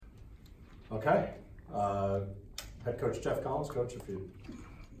Okay. Head coach Jeff Collins. Coach, if you'd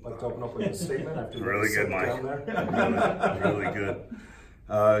like to open up with a statement after you Really good, Mike. down there. really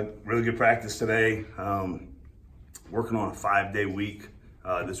good. Really good practice today. Working on a 5-day week.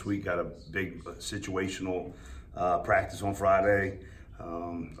 This week got a big situational practice on Friday.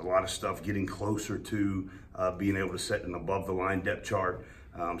 A lot of stuff getting closer to being able to set an above the line depth chart.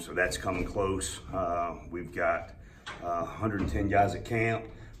 So that's coming close. We've got 110 guys at camp.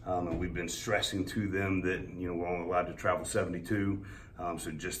 And we've been stressing to them that, we're only allowed to travel 72.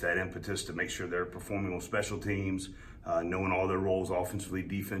 So just that impetus to make sure they're performing on special teams, knowing all their roles offensively,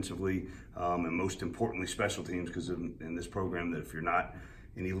 defensively, and most importantly, special teams, because in this program that if you're not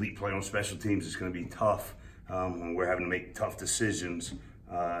an elite player on special teams, it's going to be tough when we're having to make tough decisions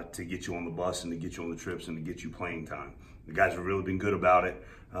to get you on the bus and to get you on the trips and to get you playing time. The guys have really been good about it.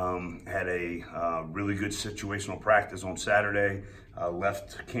 Had a really good situational practice on Saturday.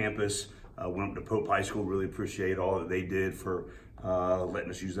 Left campus, went up to Pope High School. Really appreciate all that they did for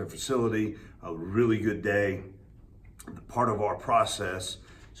letting us use their facility. A really good day. Part of our process,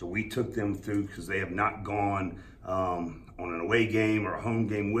 so we took them through, because they have not gone on an away game or a home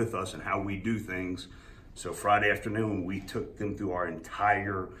game with us and how we do things. So Friday afternoon, we took them through our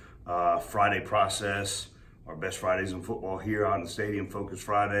entire Friday process. Our best Fridays in football here out in the stadium, Focus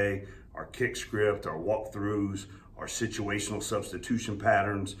Friday, our kick script, our walkthroughs, our situational substitution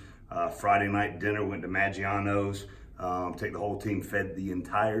patterns. Friday night dinner, went to Maggiano's, take the whole team, fed the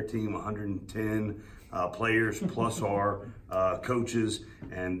entire team, 110 players plus our coaches,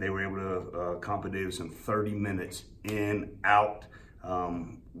 and they were able to accommodate us in 30 minutes in, out,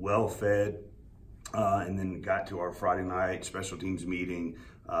 well fed. And then got to our Friday night special teams meeting,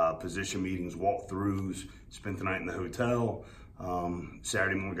 position meetings, walkthroughs, spent the night in the hotel.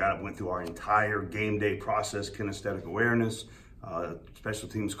 Saturday morning, got up, went through our entire game day process, kinesthetic awareness, special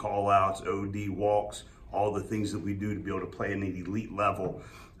teams call outs, OD walks, all the things that we do to be able to play at an elite level.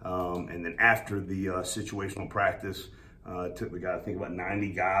 And then after the situational practice, we got, I think, about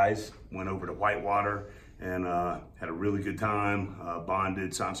 90 guys, went over to Whitewater and had a really good time,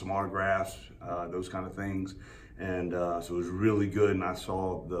 bonded, signed some autographs, those kind of things. And so it was really good. And I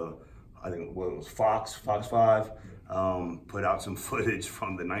saw I think it was Fox 5, put out some footage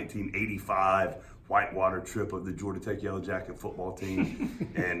from the 1985 Whitewater trip of the Georgia Tech Yellow Jacket football team.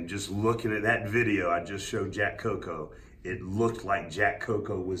 And just looking at that video, I just showed Jack Coco. It looked like Jack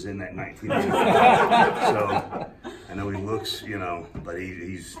Coco was in that 1985. So I know he looks, but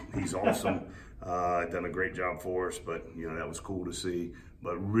he's awesome. Done a great job for us, but that was cool to see.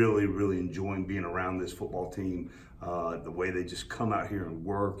 But really, really enjoying being around this football team. The way they just come out here and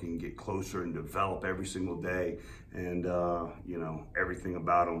work and get closer and develop every single day, and everything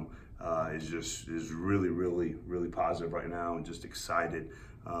about them is really, really, really positive right now, and just excited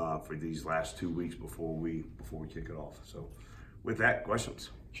for these last 2 weeks before we kick it off. So, with that, questions.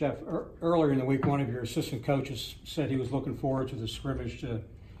 Jeff, earlier in the week, one of your assistant coaches said he was looking forward to the scrimmage to,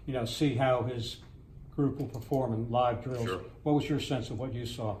 see how his group will perform in live drills. Sure. What was your sense of what you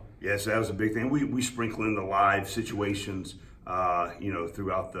saw? Yes, that was a big thing. We sprinkle in the live situations,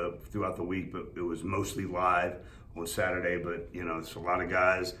 throughout the week, but it was mostly live on Saturday. But it's a lot of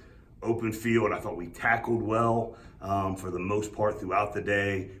guys, open field. I thought we tackled well for the most part throughout the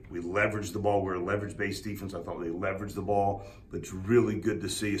day. We leveraged the ball. We're a leverage-based defense. I thought they leveraged the ball. But it's really good to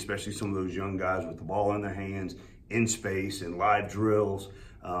see, especially some of those young guys with the ball in their hands, in space, in live drills.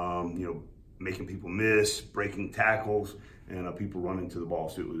 Making people miss, breaking tackles, and people running to the ball.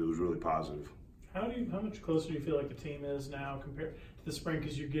 So it was really positive. How much closer do you feel like the team is now compared to the spring?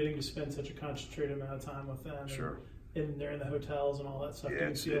 Because you're getting to spend such a concentrated amount of time with them. Sure. And they're in the hotels and all that stuff. Yeah, do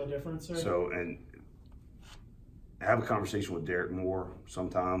you feel a difference there? So, and have a conversation with Derek Moore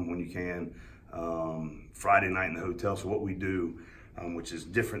sometime when you can. Friday night in the hotel. So what we do, which is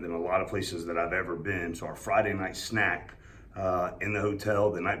different than a lot of places that I've ever been. So our Friday night snack in the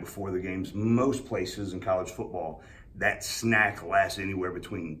hotel the night before the games. Most places in college football, that snack lasts anywhere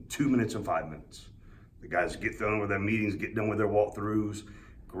between 2 minutes and 5 minutes. The guys get done with their meetings, get done with their walkthroughs,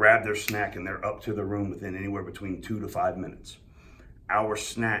 grab their snack, and they're up to the room within anywhere between 2 to 5 minutes. Our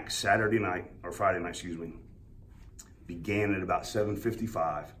snack Friday night, began at about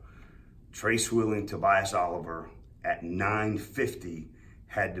 7:55. Trace Willing, Tobias Oliver at 9:50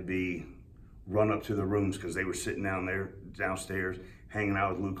 had to be run up to the rooms because they were sitting downstairs, hanging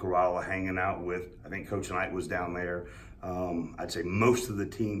out with Lou Caralla, hanging out with, I think Coach Knight was down there. I'd say most of the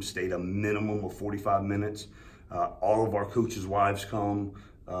team stayed a minimum of 45 minutes. All of our coaches' wives come,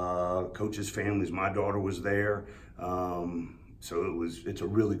 coaches' families. My daughter was there. So it's a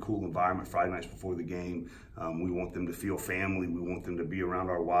really cool environment Friday nights before the game. We want them to feel family. We want them to be around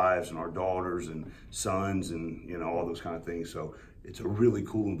our wives and our daughters and sons and, you know, all those kind of things. So it's a really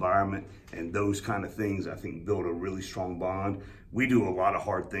cool environment, and those kind of things, I think, build a really strong bond. We do a lot of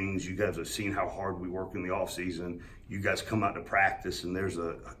hard things. You guys have seen how hard we work in the off season. You guys come out to practice, and there's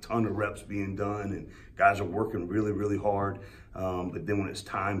a ton of reps being done, and guys are working really, really hard. But then when it's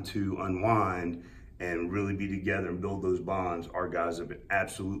time to unwind and really be together and build those bonds, our guys have been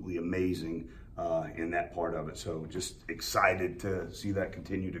absolutely amazing in that part of it. So just excited to see that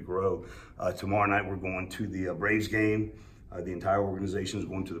continue to grow. Tomorrow night we're going to the Braves game. The entire organization is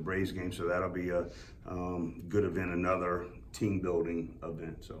going to the Braves game, so that'll be a good event, another team building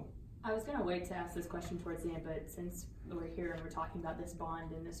event. So I was going to wait to ask this question towards the end, but since we're here and we're talking about this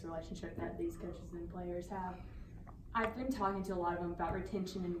bond and this relationship that these coaches and players have, I've been talking to a lot of them about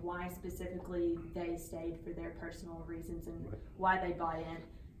retention and why specifically they stayed for their personal reasons and why they bought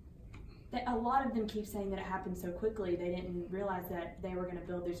in. A lot of them keep saying that it happened so quickly. They didn't realize that they were going to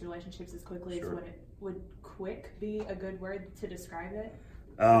build these relationships as quickly as what it would. Quick be a good word to describe it?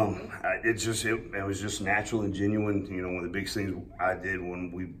 It was just natural and genuine. You know, one of the big things I did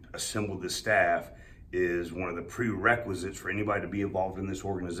when we assembled this staff is one of the prerequisites for anybody to be involved in this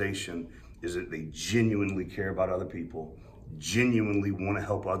organization is that they genuinely care about other people, genuinely want to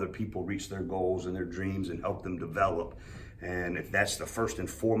help other people reach their goals and their dreams and help them develop. And if that's the first and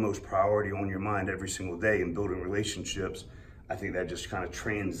foremost priority on your mind every single day in building relationships, I think that just kind of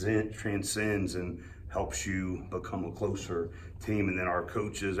transcends and helps you become a closer team. And then our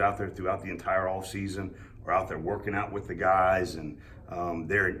coaches out there throughout the entire off season are out there working out with the guys, and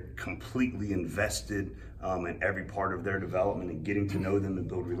they're completely invested in every part of their development and getting to know them and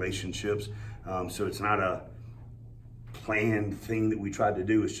build relationships. So it's not a planned thing that we tried to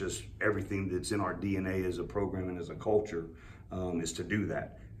do. It's just everything that's in our DNA as a program and as a culture is to do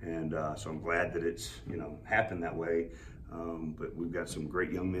that. And so I'm glad that it's, you know, happened that way. But we've got some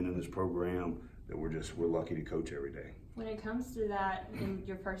great young men in this program that we're lucky to coach every day. When it comes to that, in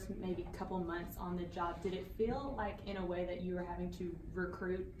your first maybe couple months on the job, did it feel like in a way that you were having to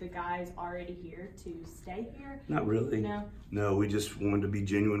recruit the guys already here to stay here? Not really. No, we just wanted to be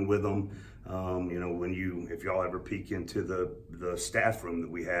genuine with them. You know, if y'all ever peek into the staff room that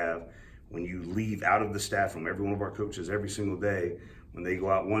we have, when you leave out of the staff room, every one of our coaches every single day, when they go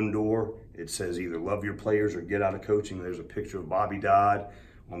out one door, it says either love your players or get out of coaching. There's a picture of Bobby Dodd.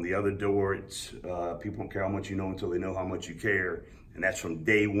 On the other door, it's people don't care how much you know until they know how much you care. And that's from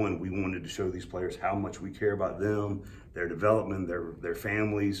day one. We wanted to show these players how much we care about them, their development, their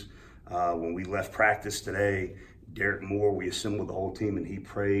families. When we left practice today, Derek Moore, we assembled the whole team and he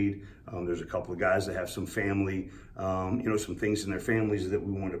prayed. There's a couple of guys that have some family, some things in their families that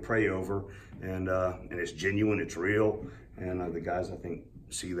we wanted to pray over. And it's genuine, it's real. And the guys, I think,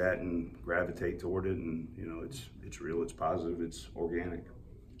 see that and gravitate toward it. And, you know, it's real, it's positive, it's organic.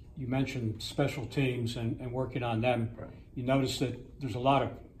 You mentioned special teams and working on them. Right. You notice that there's a lot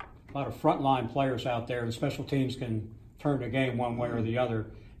of frontline players out there, and special teams can turn the game one way or the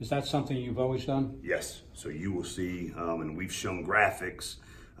other. Is that something you've always done? Yes. So you will see, and we've shown graphics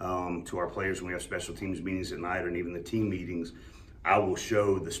to our players when we have special teams meetings at night and even the team meetings. I will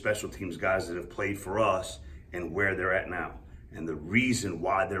show the special teams guys that have played for us and where they're at now and the reason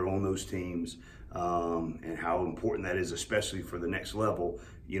why they're on those teams and how important that is, especially for the next level.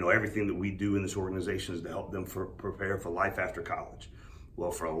 You know, everything that we do in this organization is to help them prepare for life after college.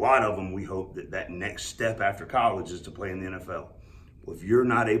 Well, for a lot of them, we hope that next step after college is to play in the NFL. Well, if you're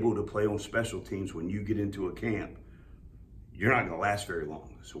not able to play on special teams when you get into a camp, you're not going to last very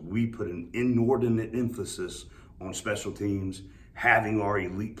long. So we put an inordinate emphasis on special teams, having our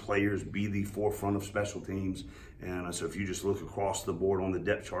elite players be the forefront of special teams. And so if you just look across the board on the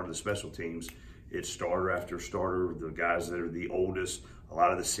depth chart of the special teams, it's starter after starter. The guys that are the oldest, a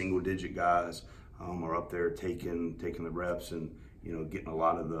lot of the single-digit guys are up there taking the reps and, you know, getting a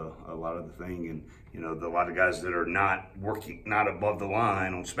lot of the thing. And, you know, a lot of guys that are not above the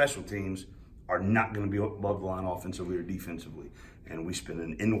line on special teams are not going to be above the line offensively or defensively. And we spend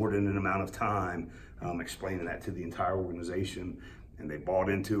an inordinate amount of time explaining that to the entire organization, and they bought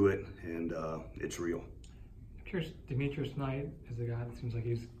into it, and it's real. I'm curious, Demetrius Knight is a guy that seems like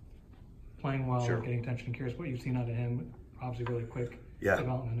he's playing well, Sure. Getting attention. I'm curious what you've seen out of him. Obviously, really quick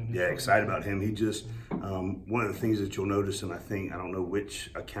development. In his Yeah, excited about him. He just, one of the things that you'll notice, and I don't know which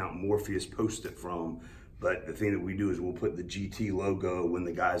account Morpheus posted from, but the thing that we do is we'll put the GT logo when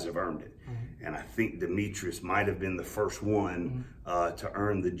the guys have earned it. Mm-hmm. And I think Demetrius might have been the first one to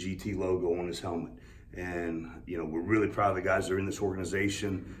earn the GT logo on his helmet. And, you know, we're really proud of the guys that are in this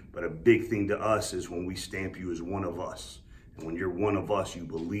organization, but a big thing to us is when we stamp you as one of us. And when you're one of us, you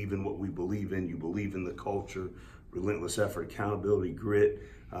believe in what we believe in, you believe in the culture, relentless effort, accountability, grit,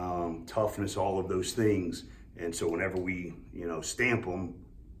 toughness, all of those things. And so whenever we, stamp them,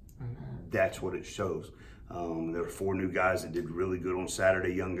 that's what it shows. There were 4 new guys that did really good on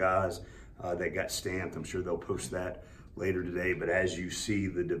Saturday, young guys that got stamped. I'm sure they'll post that later today. But as you see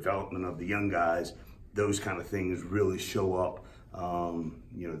the development of the young guys, those kind of things really show up,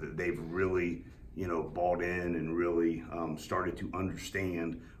 that they've really, bought in and really started to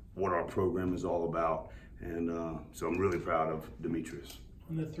understand what our program is all about. And so I'm really proud of Demetrius.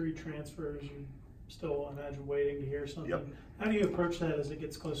 On the 3 transfers, you still imagine waiting to hear something. Yep. How do you approach that as it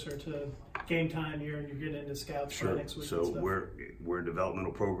gets closer to game time here and you're getting into scouts for next week? So we're a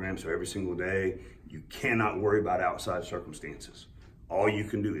developmental program, so every single day you cannot worry about outside circumstances. All you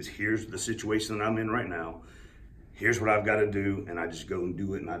can do is, here's the situation that I'm in right now. Here's what I've got to do, and I just go and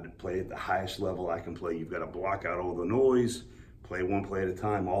do it, and I play at the highest level I can play. You've got to block out all the noise, play one play at a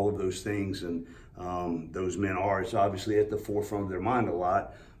time, all of those things. And those men are, it's obviously at the forefront of their mind a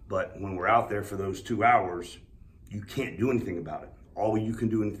lot, but when we're out there for those 2 hours, you can't do anything about it. All you can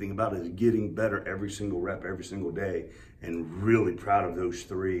do anything about it is getting better every single rep, every single day, and really proud of those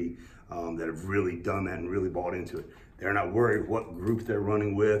 3 that have really done that and really bought into it. They're not worried what group they're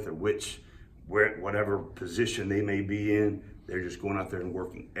running with or whatever position they may be in. They're just going out there and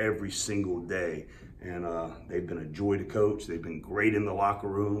working every single day. And they've been a joy to coach. They've been great in the locker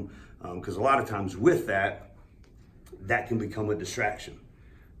room. Because a lot of times with that can become a distraction.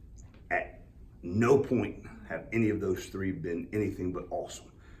 At no point have any of those 3 been anything but awesome.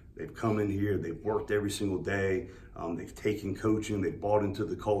 They've come in here, they've worked every single day, they've taken coaching, they've bought into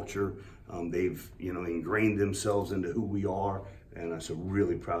the culture, they've ingrained themselves into who we are, and I'm so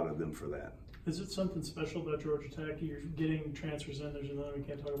really proud of them for that. Is it something special about Georgia Tech? You're getting transfers in, there's another we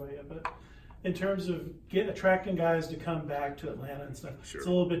can't talk about yet, but in terms of attracting guys to come back to Atlanta and stuff, Sure. It's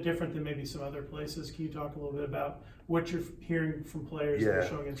a little bit different than maybe some other places. Can you talk a little bit about what you're hearing from players that are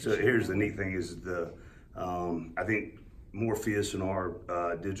showing interest? So here's the neat thing is I think Morpheus and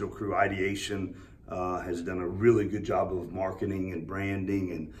our digital crew ideation has done a really good job of marketing and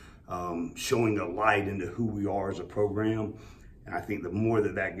branding and showing a light into who we are as a program. And I think the more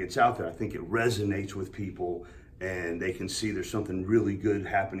that gets out there, I think it resonates with people and they can see there's something really good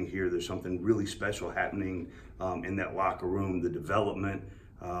happening here. There's something really special happening in that locker room, the development.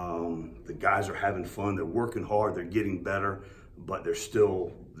 The guys are having fun, they're working hard, they're getting better, but there's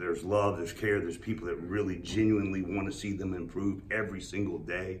love, there's care, there's people that really genuinely want to see them improve every single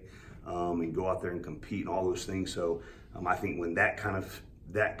day and go out there and compete and all those things. So I think when that kind of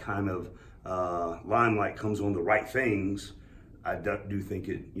limelight comes on the right things, I do think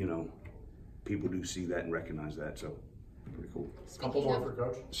it, people do see that and recognize that. So pretty cool. Couple more for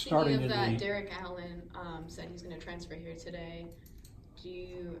Coach. Starting Speaking of in that, Derek Allen said he's going to transfer here today.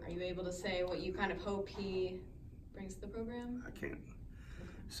 Are you able to say what you kind of hope he brings to the program? I can't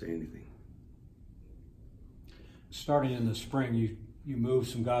say anything. Starting in the spring, you moved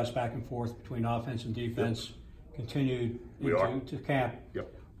some guys back and forth between offense and defense, continued into camp.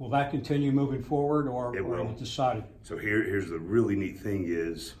 Yep. Will that continue moving forward, or It will. is it decided? So here's the really neat thing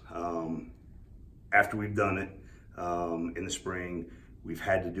is, after we've done it in the spring, we've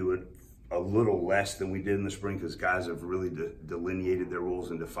had to do it a little less than we did in the spring because guys have really delineated their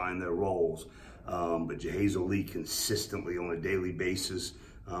roles and defined their roles. But Jahazel Lee consistently on a daily basis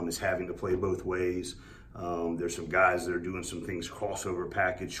is having to play both ways. There's some guys that are doing some things, crossover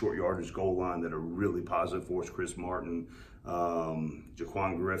package, short yardage, goal line that are really positive for us. Chris Martin,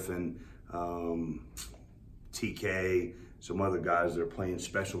 Jaquan Griffin, TK, some other guys that are playing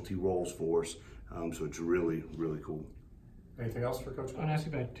specialty roles for us. So it's really, really cool. Anything else for Coach? I want to ask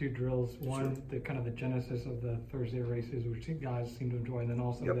you about 2 drills. One, the kind of the genesis of the Thursday races, which guys seem to enjoy, and then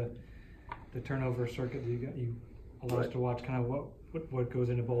also the turnover circuit that you allow us to watch. Kind of what goes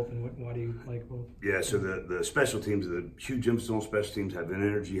into both, and why do you like both? Yeah, so the special teams, the huge emphasis on special teams, having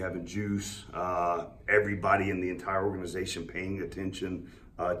energy, having juice. Everybody in the entire organization paying attention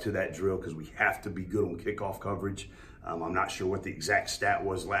to that drill because we have to be good on kickoff coverage. I'm not sure what the exact stat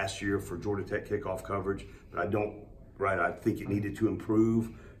was last year for Georgia Tech kickoff coverage, but I think it needed to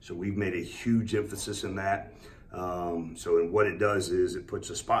improve. So we've made a huge emphasis in that. And what it does is it puts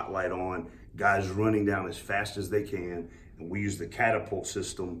a spotlight on guys running down as fast as they can. And we use the catapult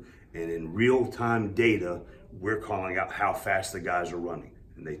system, and in real-time data, we're calling out how fast the guys are running.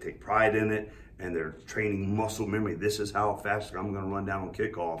 And they take pride in it, and they're training muscle memory. This is how fast I'm going to run down on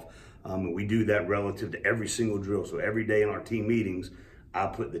kickoff. And we do that relative to every single drill. So every day in our team meetings, I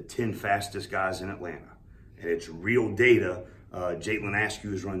put the 10 fastest guys in Atlanta. And it's real data. Jalen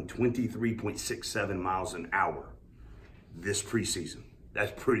Askew is running 23.67 miles an hour. this preseason.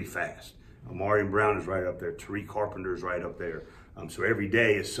 That's pretty fast. Amarian Brown is right up there. Tariq Carpenter is right up there. So every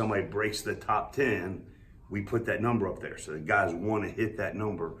day as somebody breaks the top 10, we put that number up there. So the guys want to hit that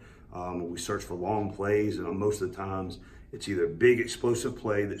number. We search for long plays, and most of the times it's either a big explosive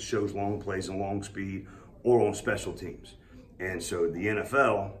play that shows long plays and long speed, or on special teams. And so the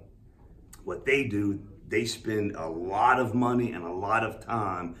NFL, what they do, they spend a lot of money and a lot of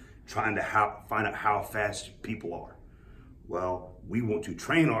time trying to find out how fast people are. Well, we want to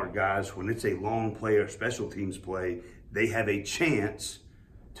train our guys when it's a long play or special teams play, they have a chance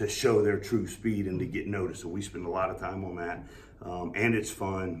to show their true speed and to get noticed. So we spend a lot of time on that. And it's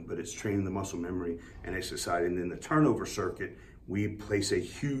fun, but it's training the muscle memory and it's exciting. And then the turnover circuit, we place a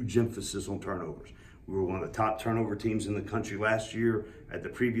huge emphasis on turnovers. We were one of the top turnover teams in the country last year at the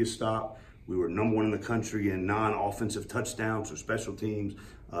previous stop. We were number 1 in the country in non-offensive touchdowns, so special teams,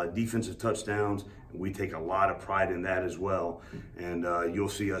 defensive touchdowns. And we take a lot of pride in that as well. And y'all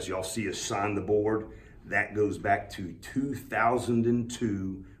see us sign the board. That goes back to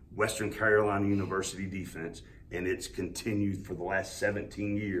 2002 Western Carolina University defense, and it's continued for the last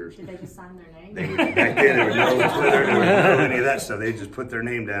 17 years. Did they just sign their name? Back then, there was no any of that stuff. They just put their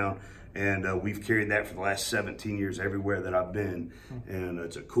name down, and we've carried that for the last 17 years everywhere that I've been, and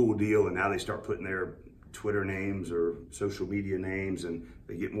it's a cool deal. And now they start putting their Twitter names or social media names, and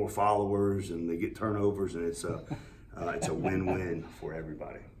they get more followers, and they get turnovers, and it's a win-win for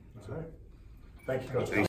everybody. That's right. Thank you, Coach.